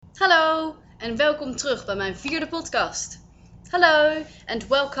Hallo en welkom terug bij mijn 4e podcast. Hello and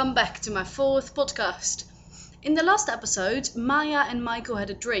welcome back to my 4th podcast. In the last episode, Maya and Michael had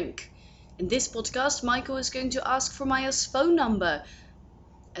a drink. In this podcast, Michael is going to ask for Maya's phone number.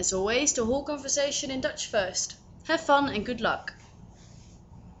 As always, the whole conversation in Dutch first. Have fun and good luck.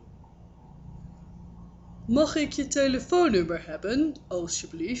 Mag ik je telefoonnummer hebben,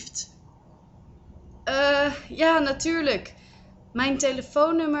 alsjeblieft? Ja, natuurlijk. Mijn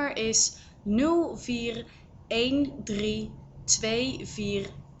telefoonnummer is 0413246857.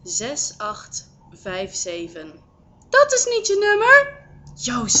 Dat is niet je nummer?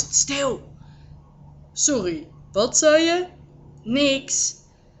 Joost, stil. Sorry, wat zei je? Niks.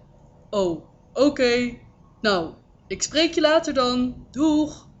 Oh, oké. Nou, ik spreek je later dan.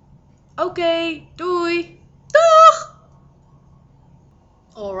 Doeg! Oké, doei. Dag!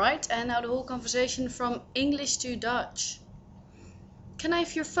 Alright, and now the whole conversation from English to Dutch. Can I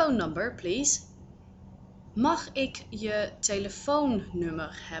have your phone number, please? Mag ik je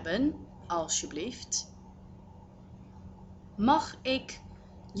telefoonnummer hebben, alsjeblieft? Mag ik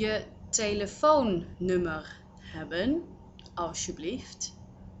je telefoonnummer hebben, alsjeblieft?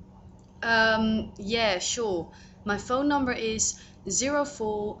 Yeah, sure. My phone number is 0413246857.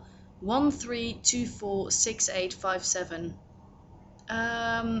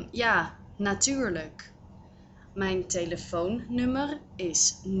 Ja, natuurlijk. Mijn telefoonnummer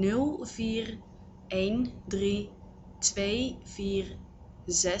is 0413246857.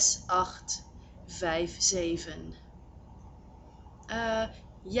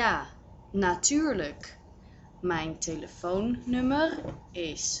 Ja, natuurlijk. Mijn telefoonnummer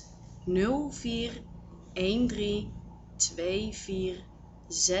is 0413246857.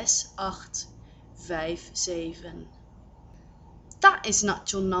 That is not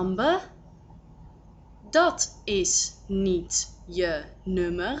your number. Dat is niet je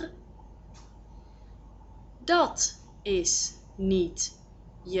nummer. Dat is niet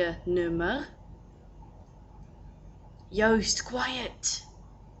je nummer. Joost, quiet.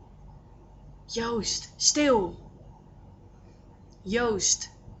 Joost, stil. Joost,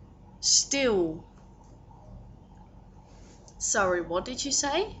 stil. Sorry, what did you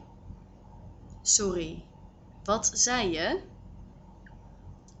say? Sorry, wat zei je?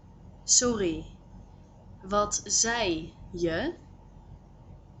 Sorry, wat zei je?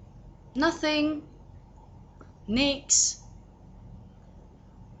 Nothing. Niks.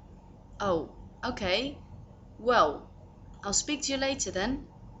 Oh, okay. Well, I'll speak to you later then.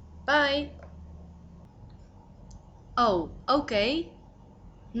 Bye. Oh, oké.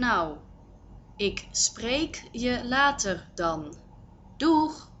 Nou, ik spreek je later dan.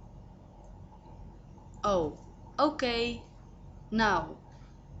 Doeg. Oh, oké. Nou,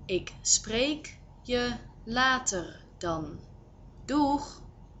 ik spreek je later dan. Doeg.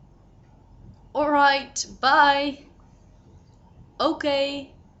 Alright, bye. Oké,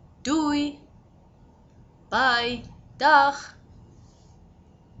 doei. Bye, dag.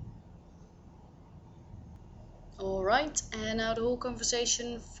 Alright, and now the whole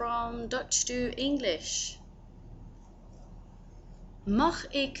conversation from Dutch to English. Mag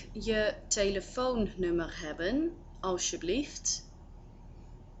ik je telefoonnummer hebben, alsjeblieft?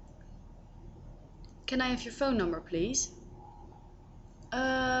 Can I have your phone number, please?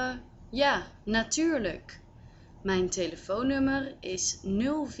 Ja, natuurlijk. Mijn telefoonnummer is 0413246857.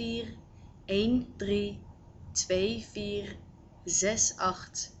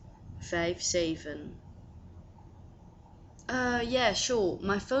 Yeah, sure.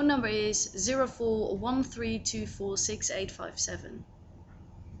 My phone number is 0413246857.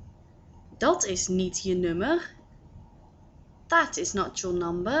 Dat is niet je nummer. That is not your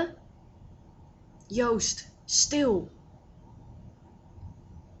number. Joost, stil.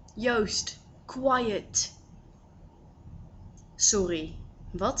 Joost, quiet. Sorry,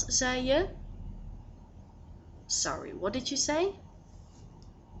 wat zei je? Sorry, what did you say?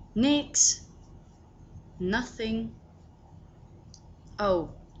 Niks. Nothing. Oh,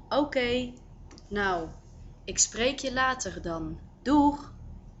 oké. Nou, ik spreek je later dan. Doeg.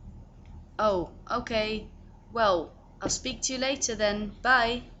 Oh, oké. Well, I'll speak to you later then.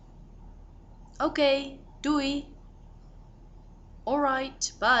 Bye. Oké, doei.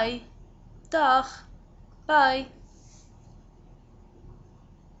 Alright, bye. Dag. Bye.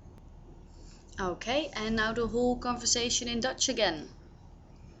 Okay, and now the whole conversation in Dutch again.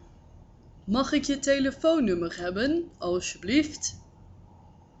 Mag ik je telefoonnummer hebben, alsjeblieft?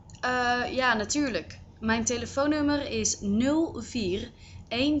 Ja, natuurlijk. Mijn telefoonnummer is 0413246857.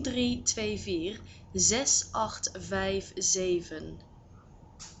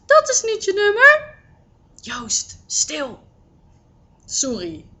 Dat is niet je nummer? Joost, stil.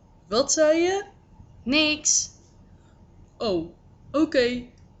 Sorry, Wat zei je? Niks. Oh, oké.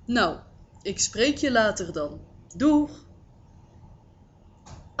 Nou, ik spreek je later dan. Doeg!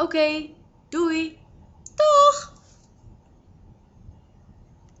 Oké, doei. Doeg!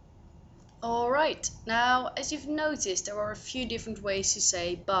 Alright, now as you've noticed, there are a few different ways to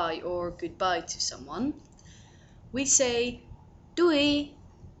say bye or goodbye to someone. We say doei,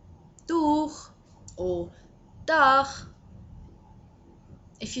 doeg, or dag.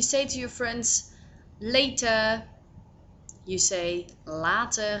 If you say to your friends later, you say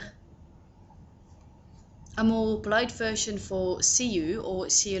later. A more polite version for see you or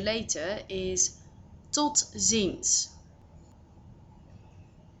see you later is tot ziens.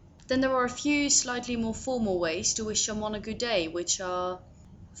 Then there are a few slightly more formal ways to wish someone a good day, which are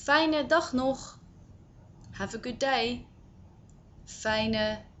fijne dag nog, have a good day,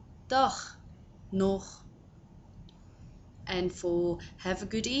 fijne dag nog. And for have a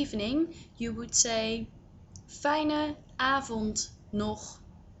good evening, you would say fijne avond nog,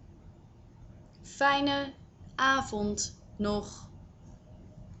 fijne avond nog.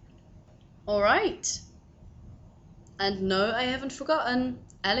 Alright. And no, I haven't forgotten.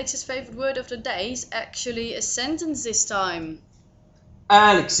 Alex's favorite word of the day is actually a sentence this time.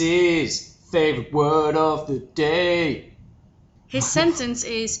 Alex's favorite word of the day. His sentence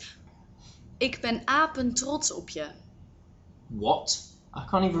is: ik ben apen trots op je. What? I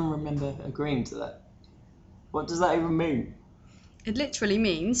can't even remember agreeing to that. What does that even mean? It literally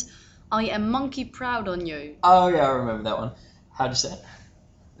means I am monkey proud on you. Oh yeah, I remember that one. How do you say it?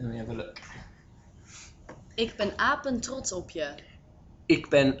 Let me have a look. Ik ben apen trots op je. Ik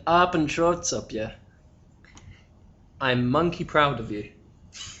ben apentrots op je. I'm monkey proud of you.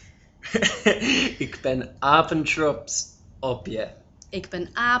 Ik ben apentrots op je. Ik ben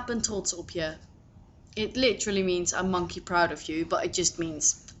apen trots op je. It literally means I'm monkey proud of you, but it just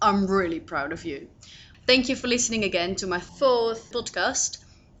means I'm really proud of you. Thank you for listening again to my 4th podcast.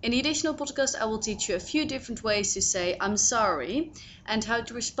 In the additional podcast, I will teach you a few different ways to say I'm sorry and how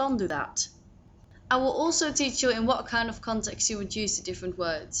to respond to that. I will also teach you in what kind of context you would use the different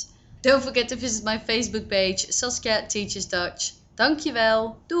words. Don't forget to visit my Facebook page, Saskia Teaches Dutch.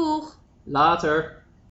 Dankjewel, doeg! Later.